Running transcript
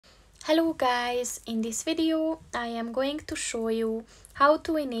Hello guys, in this video I am going to show you how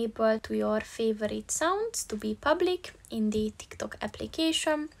to enable to your favorite sounds to be public in the TikTok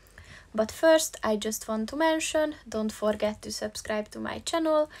application. But first I just want to mention, don't forget to subscribe to my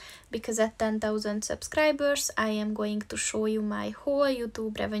channel, because at 10,000 subscribers I am going to show you my whole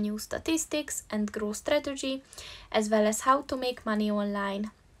YouTube revenue statistics and growth strategy, as well as how to make money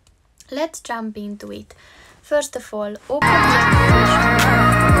online. Let's jump into it. First of all, open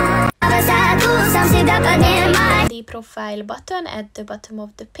the profile button at the bottom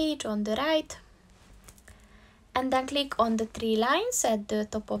of the page on the right, and then click on the three lines at the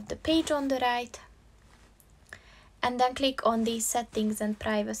top of the page on the right, and then click on the settings and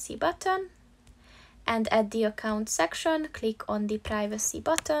privacy button, and at the account section click on the privacy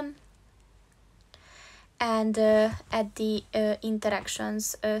button, and at the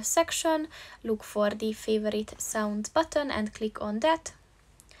interactions section look for the favorite sounds button and click on that.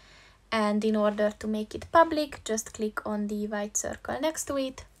 And in order to make it public, just click on the white circle next to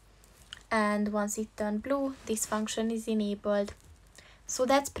it, and once it turns blue, this function is enabled. So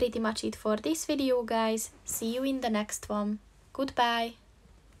that's pretty much it for this video guys. See you in the next one. Goodbye.